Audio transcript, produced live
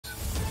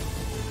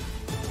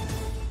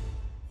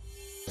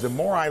The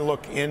more I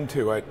look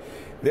into it,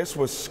 this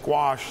was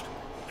squashed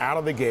out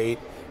of the gate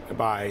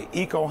by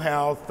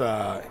EcoHealth,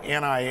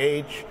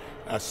 NIH,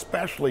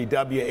 especially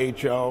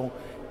WHO,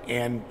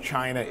 and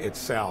China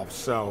itself.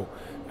 So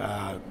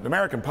the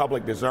American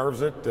public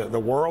deserves it. The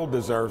world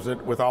deserves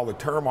it with all the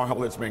turmoil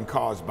that's been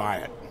caused by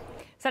it.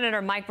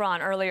 Senator Mike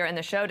Braun earlier in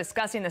the show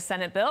discussing the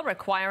Senate bill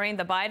requiring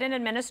the Biden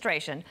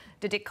administration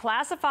to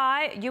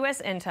declassify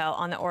U.S. intel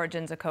on the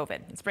origins of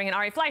COVID. Let's bring in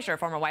Ari Fleischer,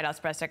 former White House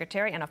press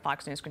secretary and a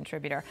Fox News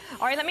contributor.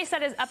 Ari, let me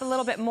set it up a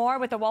little bit more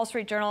with the Wall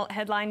Street Journal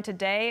headline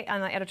today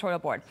on the editorial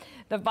board.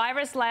 The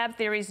virus lab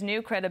theory's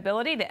new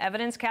credibility, the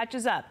evidence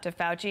catches up to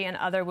Fauci and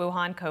other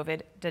Wuhan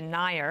COVID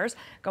deniers.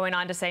 Going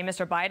on to say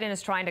Mr. Biden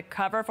is trying to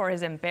cover for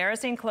his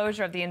embarrassing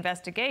closure of the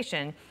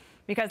investigation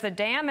because the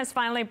dam has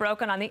finally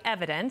broken on the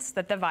evidence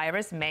that the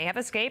virus may have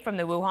escaped from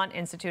the Wuhan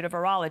Institute of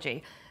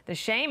Virology. The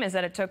shame is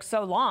that it took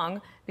so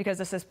long because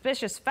the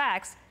suspicious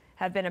facts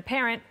have been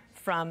apparent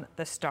from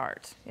the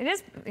start. It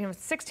is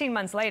 16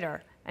 months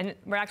later, and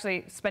we're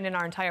actually spending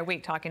our entire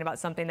week talking about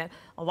something that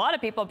a lot of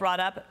people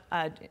brought up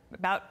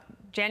about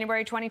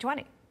January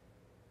 2020.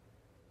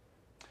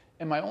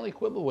 And my only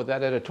quibble with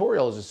that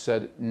editorial is it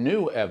said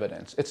new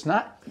evidence. It's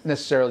not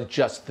necessarily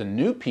just the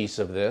new piece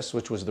of this,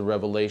 which was the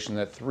revelation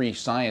that 3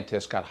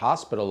 scientists got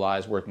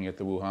hospitalized working at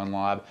the Wuhan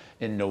lab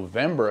in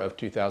November of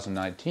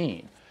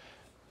 2019.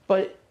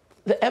 But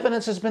the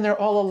evidence has been there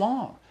all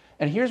along.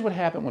 And here's what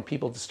happened when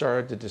people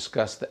started to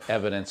discuss the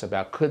evidence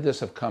about could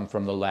this have come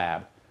from the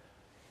lab.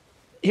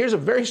 Here's a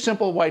very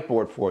simple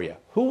whiteboard for you.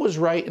 Who was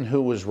right and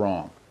who was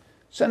wrong?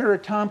 Senator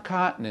Tom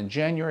Cotton in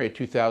January of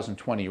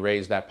 2020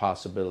 raised that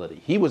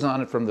possibility. He was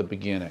on it from the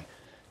beginning.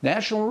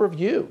 National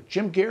Review,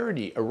 Jim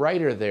Garrity, a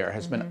writer there,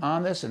 has been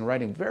on this and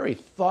writing very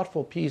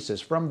thoughtful pieces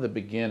from the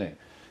beginning.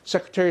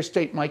 Secretary of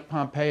State Mike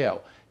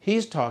Pompeo,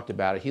 he's talked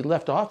about it. He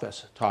left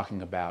office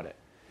talking about it.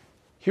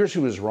 Here's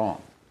who is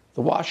wrong.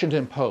 The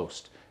Washington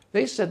Post.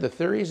 They said the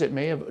theories it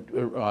may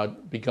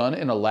have begun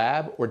in a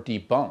lab were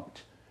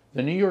debunked.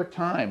 The New York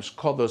Times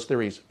called those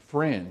theories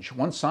fringe.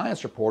 One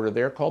science reporter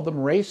there called them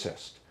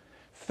racist.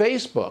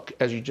 Facebook,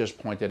 as you just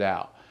pointed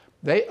out,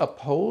 they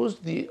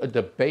opposed the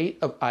debate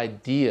of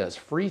ideas,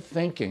 free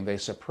thinking. They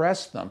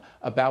suppressed them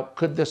about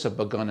could this have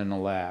begun in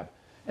a lab.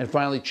 And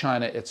finally,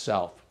 China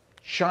itself.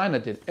 China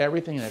did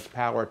everything in its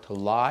power to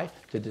lie,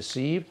 to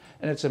deceive,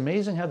 and it's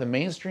amazing how the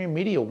mainstream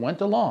media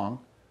went along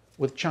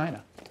with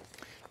China.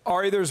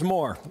 Ari, there's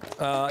more.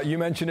 You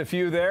mentioned a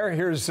few there.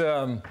 Here's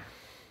a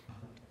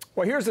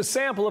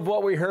sample of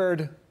what we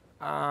heard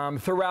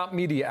throughout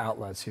media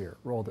outlets here.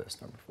 Roll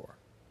this, number 4.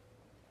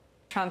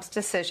 Trump's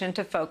decision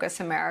to focus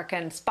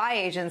American spy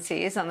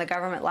agencies on the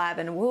government lab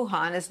in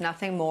Wuhan is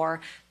nothing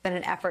more than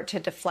an effort to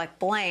deflect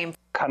blame.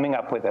 Coming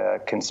up with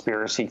a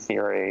conspiracy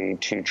theory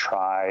to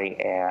try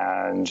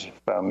and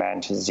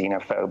foment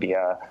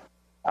xenophobia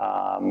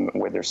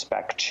with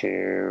respect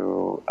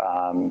to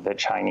the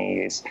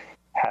Chinese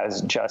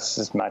has just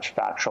as much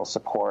factual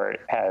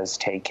support as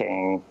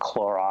taking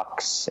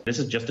Clorox. This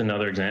is just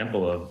another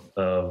example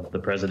of the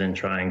president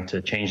trying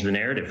to change the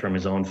narrative from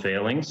his own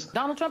failings.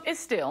 Donald Trump is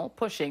still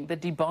pushing the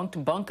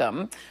debunked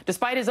bunkum,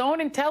 despite his own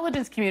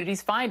intelligence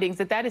community's findings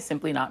that is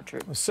simply not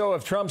true. So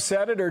if Trump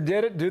said it or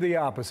did it, do the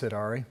opposite,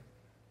 Ari.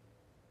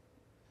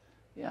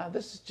 Yeah,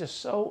 this is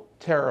just so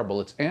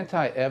terrible. It's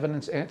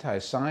anti-evidence,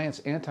 anti-science,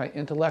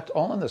 anti-intellect,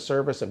 all in the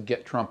service of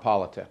get Trump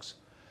politics.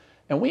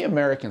 And we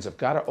Americans have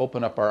got to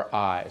open up our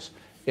eyes.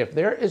 If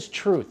there is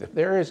truth, if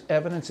there is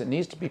evidence, it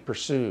needs to be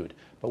pursued.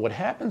 But what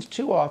happens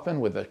too often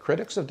with the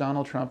critics of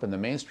Donald Trump and the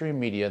mainstream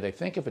media, they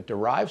think if it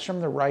derives from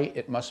the right,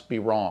 it must be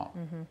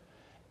wrong.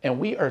 And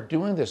we are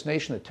doing this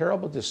nation a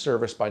terrible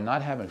disservice by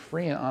not having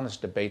free and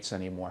honest debates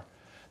anymore.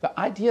 The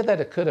idea that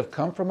it could have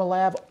come from a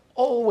lab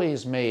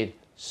always made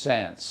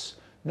sense.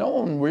 No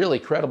one really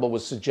credible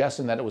was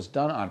suggesting that it was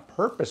done on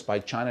purpose by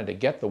China to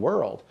get the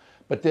world.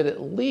 But did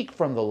it leak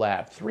from the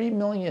lab? 3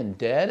 million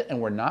dead, and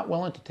we're not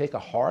willing to take a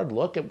hard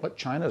look at what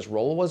China's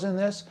role was in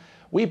this?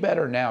 We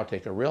better now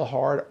take a real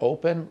hard,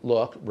 open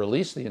look,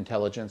 release the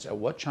intelligence at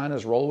what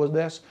China's role was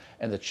this,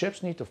 and the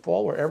chips need to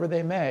fall wherever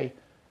they may,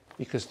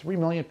 because 3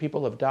 million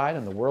people have died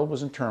and the world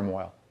was in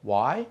turmoil.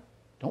 Why?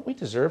 Don't we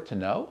deserve to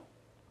know?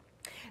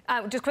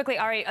 Just quickly,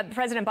 Ari,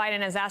 President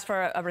Biden has asked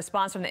for a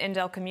response from the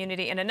intel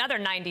community in another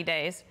 90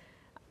 days.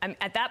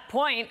 At that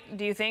point,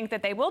 do you think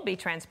that they will be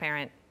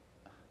transparent?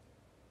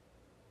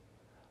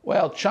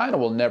 Well, China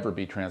will never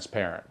be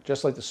transparent.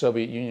 Just like the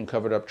Soviet Union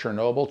covered up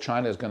Chernobyl,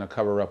 China is going to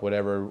cover up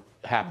whatever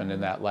happened in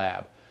that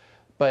lab.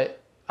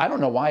 But I don't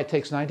know why it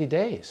takes 90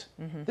 days.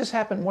 This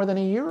happened more than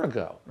a year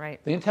ago.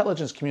 Right. The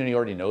intelligence community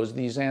already knows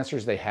these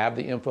answers. They have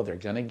the info they're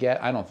going to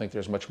get. I don't think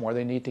there's much more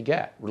they need to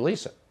get.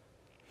 Release it.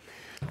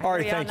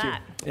 Ari, thank you.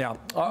 Yeah,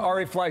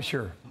 Ari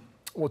Fleischer.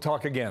 We'll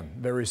talk again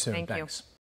very soon. Thank you. Thanks.